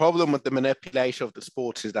 The problem with the manipulation of the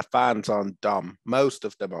sports is that fans aren't dumb. Most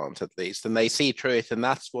of them aren't, at least. And they see truth, and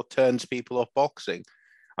that's what turns people off boxing.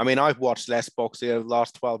 I mean, I've watched less boxing over the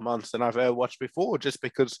last 12 months than I've ever watched before, just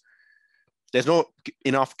because there's not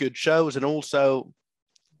enough good shows. And also,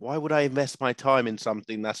 why would I invest my time in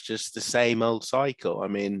something that's just the same old cycle? I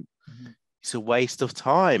mean, it's a waste of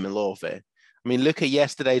time, a lot of it. I mean, look at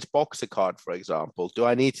yesterday's boxer card, for example. Do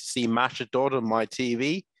I need to see Mashadod on my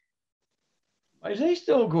TV? Is he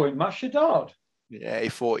still going, Mashadod? Yeah, he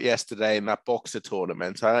fought yesterday in that boxer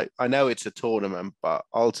tournament. I know it's a tournament, but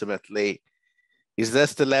ultimately, is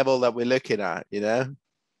this the level that we're looking at, you know?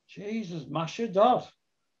 Jesus, Mashadod.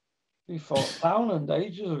 He fought Townend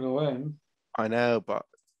ages ago, him. I know, but,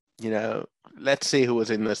 you know, let's see who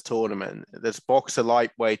was in this tournament. This boxer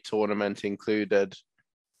lightweight tournament included,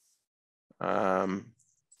 let's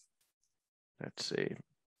see.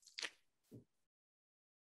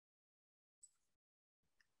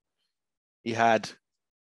 He had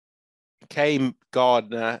Kane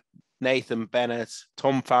Gardner, Nathan Bennett,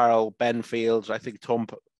 Tom Farrell, Ben Fields. I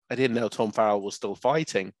didn't know Tom Farrell was still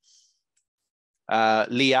fighting.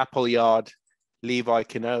 Lee Appleyard, Levi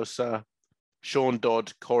Canosa, Sean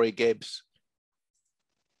Dodd, Corey Gibbs.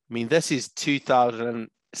 I mean, this is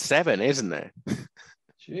 2007, isn't it?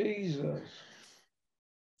 Jesus.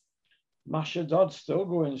 Masha Dodd's still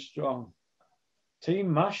going strong.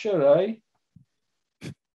 Team Masha, eh?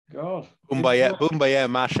 God. Bumbaya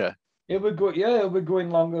Masha. He'll be going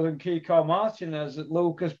longer than Kiko Martinez at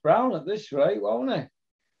Lucas Brown at this rate, won't he?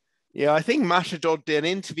 Yeah, I think Mashadod did an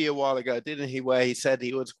interview a while ago, didn't he, where he said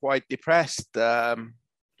he was quite depressed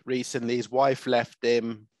recently. His wife left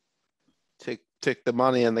him, took the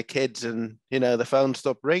money and the kids, and, you know, the phone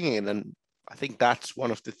stopped ringing. And I think that's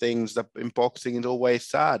one of the things that in boxing is always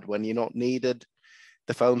sad. When you're not needed,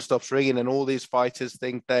 the phone stops ringing, and all these fighters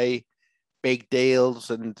think they big deals,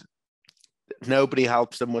 and nobody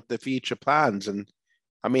helps them with the future plans. And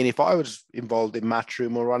I mean, if I was involved in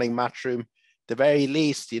Matchroom or running Matchroom, the very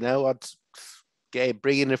least, you know, I'd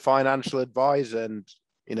bring in a financial advisor and,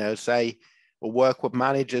 you know, say, or work with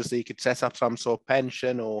managers that you could set up some sort of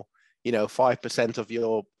pension, or, you know, 5% of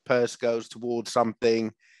your purse goes towards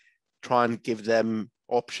something. Try and give them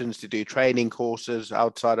options to do training courses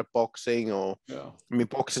outside of boxing, or, yeah. I mean,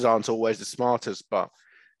 boxers aren't always the smartest, but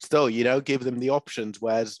still, you know, give them the options.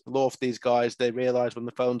 Whereas a lot of these guys, they realize when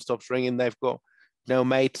the phone stops ringing, they've got no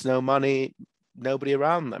mates, no money, nobody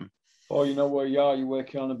around them. Or you know where you are, you're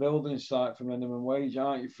working on a building site for minimum wage,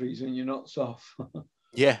 aren't you? Freezing your nuts off.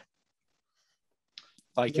 Yeah.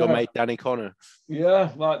 Like your mate, Danny Connor.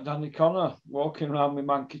 Yeah, like Danny Connor, walking around with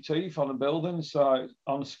manky teeth on a building site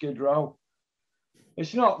on Skid Row.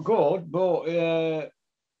 It's not good, but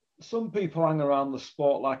some people hang around the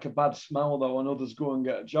sport like a bad smell, though, and others go and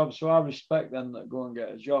get a job. So I respect them that go and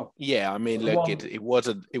get a job. Yeah, I mean, look, it was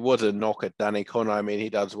a knock at Danny Connor. I mean,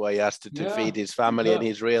 he does what he has to feed his family, and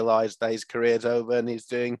he's realised that his career's over, and he's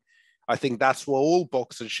doing. I think that's what all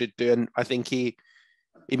boxers should do, and I think he,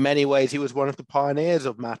 in many ways, he was one of the pioneers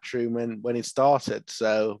of Matchroom when it started.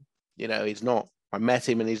 So, you know, he's not. I met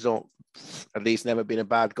him, and he's not, at least, never been a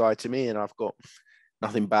bad guy to me, and I've got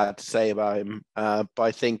nothing bad to say about him. But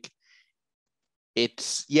I think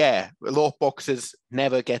it's, a lot of boxers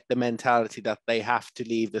never get the mentality that they have to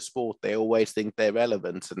leave the sport. They always think they're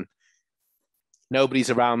relevant, and nobody's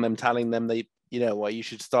around them telling them they, you know what, you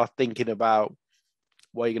should start thinking about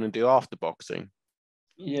what you're going to do after boxing.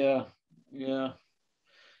 Yeah.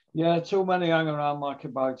 Too many hang around like a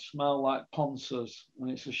bad smell, like Ponces, and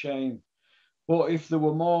it's a shame. But if there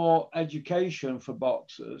were more education for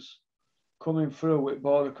boxers coming through with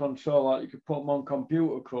border control, like you could put them on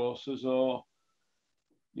computer courses, or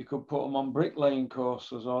you could put them on bricklaying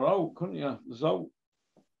courses, or couldn't you? There's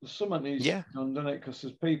something needs to be done, doesn't it? Because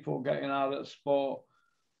there's people getting out of sport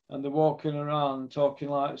and they're walking around talking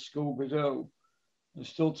like Scooby-Doo and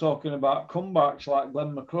still talking about comebacks like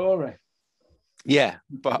Glenn McCrory. Yeah,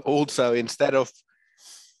 but also instead of,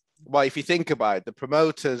 well, if you think about it, the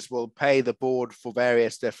promoters will pay the board for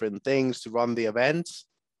various different things to run the events.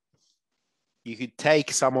 You could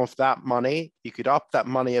take some of that money, you could up that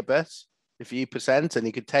money a bit, a few percent, and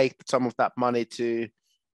you could take some of that money to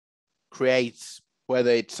create,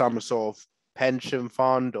 whether it's some sort of pension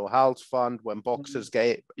fund or health fund, when boxers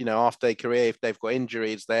get, you know, after a career, if they've got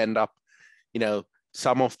injuries, they end up, you know,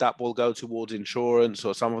 some of that will go towards insurance,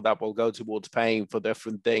 or some of that will go towards paying for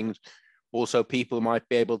different things. Also, people might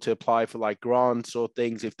be able to apply for like grants or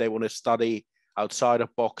things if they want to study outside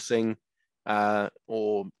of boxing,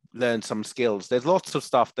 or learn some skills. There's lots of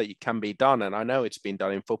stuff that can be done. And I know it's been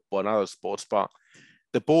done in football and other sports, but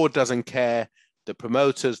the board doesn't care. The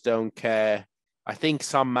promoters don't care. I think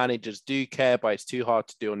some managers do care, but it's too hard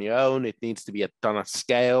to do on your own. It needs to be done at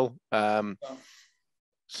scale.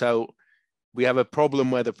 So we have a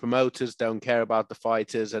problem where the promoters don't care about the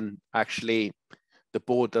fighters, and actually the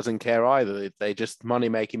board doesn't care either. They're just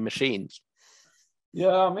money-making machines.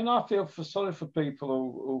 Yeah, I mean, I feel sorry for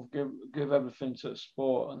people who give everything to the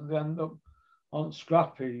sport and they end up on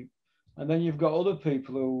scrappy And then you've got other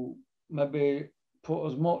people who maybe put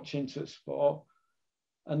as much into sport,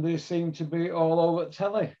 and they seem to be all over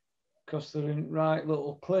telly because they're in right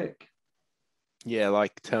little clique. Yeah,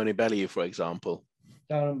 like Tony Bellew, for example.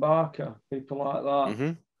 Darren Barker, people like that.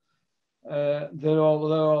 Mm-hmm. They're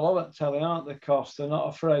all over telly, aren't they? Because they're not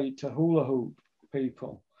afraid to hula hoop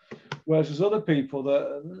people. Whereas there's other people that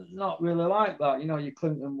are not really like that. You know, your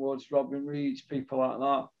Clinton Woods, Robin Reeds, people like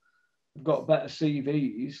that. Have got better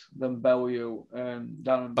CVs than Bellew and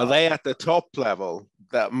Darren But Barker. they at the top level,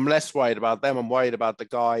 that I'm less worried about them. I'm worried about the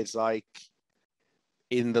guys like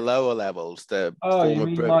in the lower levels, the You former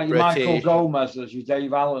mean like your Michael British. Gomez's, your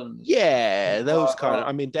Dave Allens? Yeah, those Like kind of. that.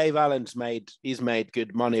 I mean, Dave Allen's he's made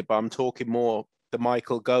good money, but I'm talking more the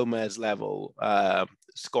Michael Gomez level,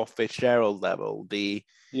 Scott Fitzgerald level, the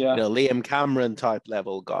Yeah, Liam Cameron type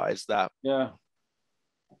level guys. That yeah.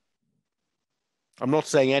 I'm not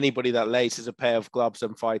saying anybody that laces a pair of gloves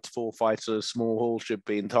and fights 4 fights at a small hall should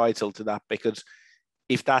be entitled to that, because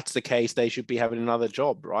if that's the case, they should be having another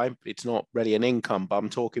job, right? It's not really an income, but I'm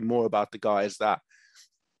talking more about the guys that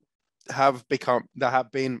have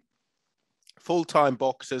been full-time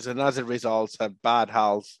boxers and as a result have bad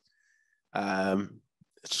health,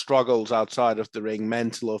 struggles outside of the ring,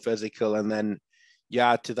 mental or physical. And then you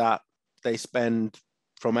add to that, they spend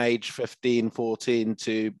from age 15, 14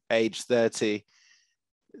 to age 30,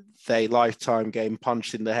 they lifetime getting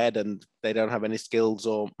punched in the head and they don't have any skills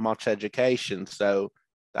or much education. So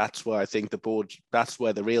that's where I think that's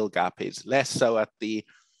where the real gap is. Less so at the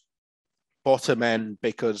bottom end,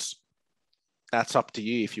 because that's up to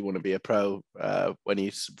you if you want to be a pro when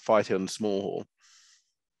you fight on small hall.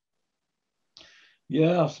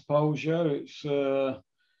 Yeah, I suppose, yeah.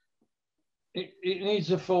 It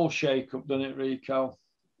needs a full shake-up, doesn't it, Rico?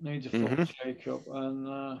 It needs a full shake-up.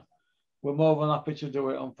 And we're more than happy to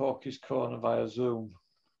do it on Porky's Corner via Zoom.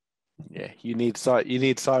 Yeah, you need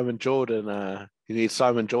Simon Jordan. You need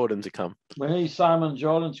Simon Jordan to come. We need Simon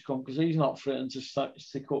Jordan to come because he's not fitting to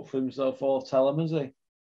stick up for himself or tell him, is he? Do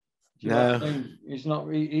you know what I mean?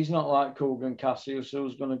 He's not like Kugan Cassius,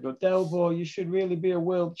 who's going to go, Del Boy, you should really be a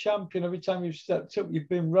world champion. Every time you've stepped up, you've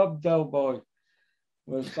been robbed, Del Boy.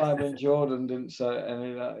 Whereas Simon Jordan didn't say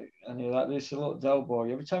any of that. They said, look, Del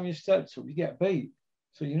Boy, every time you stepped up, you get beat.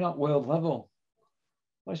 So you're not world level.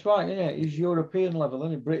 That's right, isn't it? He's European level,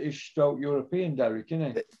 isn't he? British stroke European, Derek,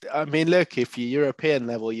 isn't he? I mean, look, if you're European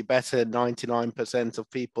level, you're better than 99%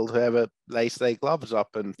 of people who ever lace their gloves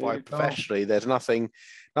up and fight professionally. There's nothing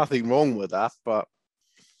wrong with that, but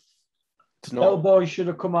it's not. Del Boy should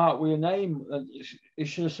have come out with a name. He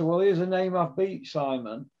should have said, well, here's a name I've beat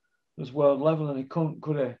Simon. There's world level, and he couldn't,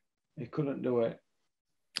 could he? He couldn't do it.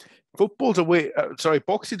 Boxing's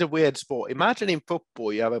a weird sport. Imagine in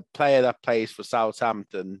football, you have a player that plays for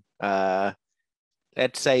Southampton. Let's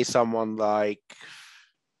say someone like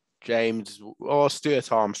James or Stuart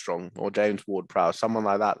Armstrong or James Ward-Prowse, someone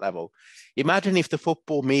like that level. Imagine if the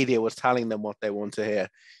football media was telling them what they want to hear.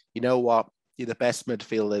 You know what? You're the best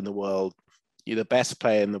midfielder in the world. You're the best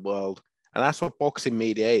player in the world. And that's what boxing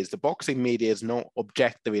media is. The boxing media is not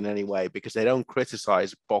objective in any way because they don't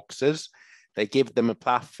criticize boxers. They give them a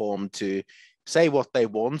platform to say what they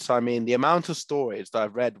want. I mean, the amount of stories that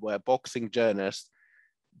I've read where boxing journalists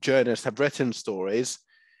have written stories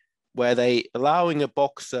where they allowing a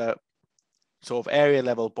boxer, sort of area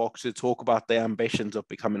level boxer, to talk about their ambitions of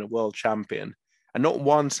becoming a world champion. And not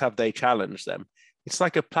once have they challenged them. It's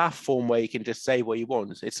like a platform where you can just say what you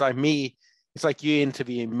want. It's like you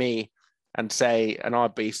interviewing me and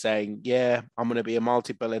I'd be saying, yeah, I'm going to be a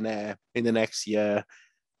multi-billionaire in the next year.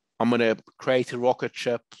 I'm going to create a rocket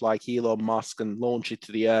ship like Elon Musk and launch it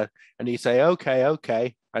to the earth. And you say,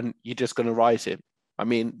 okay. And you're just going to write it. I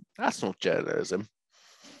mean, that's not journalism.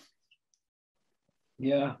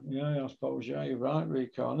 Yeah, I suppose, yeah, you're right,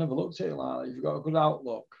 Rico. I never looked at it like that. You've got a good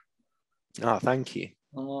outlook. Oh, thank you.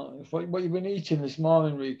 What you've been eating this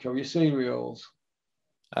morning, Rico? Your cereals?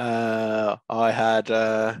 I had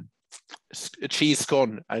a cheese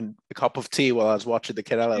scone and a cup of tea while I was watching the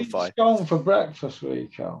Canelo fight. Scone for breakfast,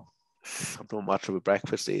 Rico? I'm not much of a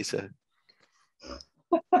breakfast eater.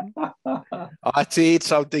 I had to eat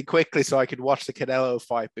something quickly so I could watch the Canelo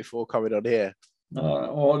fight before coming on here.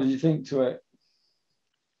 What did you think to it?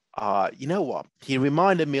 You know what? He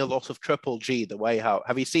reminded me a lot of Triple G,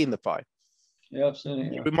 have you seen the fight? Yeah, I've seen it.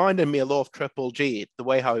 Yeah. He reminded me a lot of Triple G, the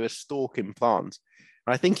way how he was stalking Plant.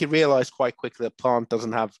 And I think he realized quite quickly that Plant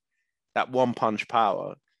doesn't have that one punch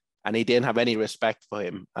power, and he didn't have any respect for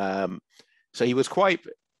him. So he was quite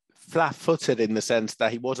flat-footed in the sense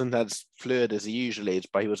that he wasn't as fluid as he usually is,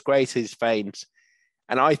 but he was great at his feints.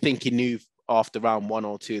 And I think he knew after round 1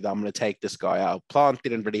 or 2 that I'm going to take this guy out. Plant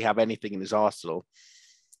didn't really have anything in his arsenal.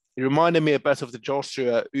 It reminded me a bit of the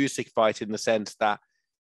Joshua Usyk fight in the sense that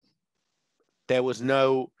there was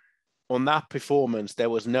no, on that performance, there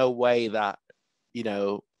was no way that, you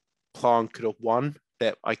know, Plant could have won.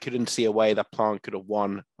 That I couldn't see a way that Plant could have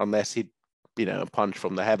won unless he'd, you know, punch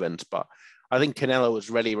from the heavens. But I think Canelo was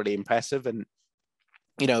really, really impressive. And,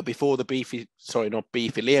 you know, before the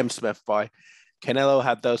Liam Smith fight, Canelo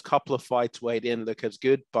had those couple of fights where he didn't look as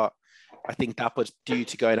good, but I think that was due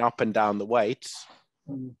to going up and down the weights.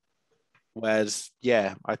 Whereas,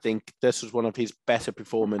 yeah, I think this was one of his better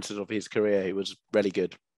performances of his career. He was really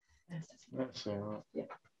good. That's all right. Yeah.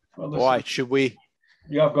 Well, all right, should we?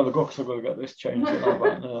 Yeah, I've got to go because I've got to get this changed.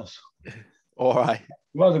 All right.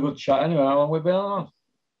 Well, it was a good chat anyway. How long have we been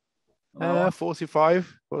on?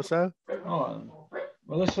 45 or so. All right.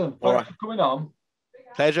 Well, listen, thanks for coming on.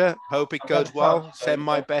 Pleasure. Hope it goes well. Send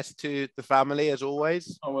my best to the family as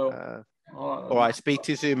always. I will. All right. Speak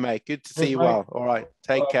to you soon, mate. Good to see you well. All right.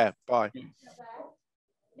 Take care. Bye.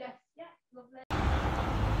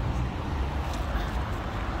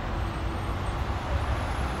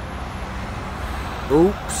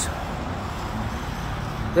 Oops.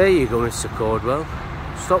 There you go, Mr. Cordwell.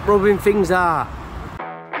 Stop rubbing things out.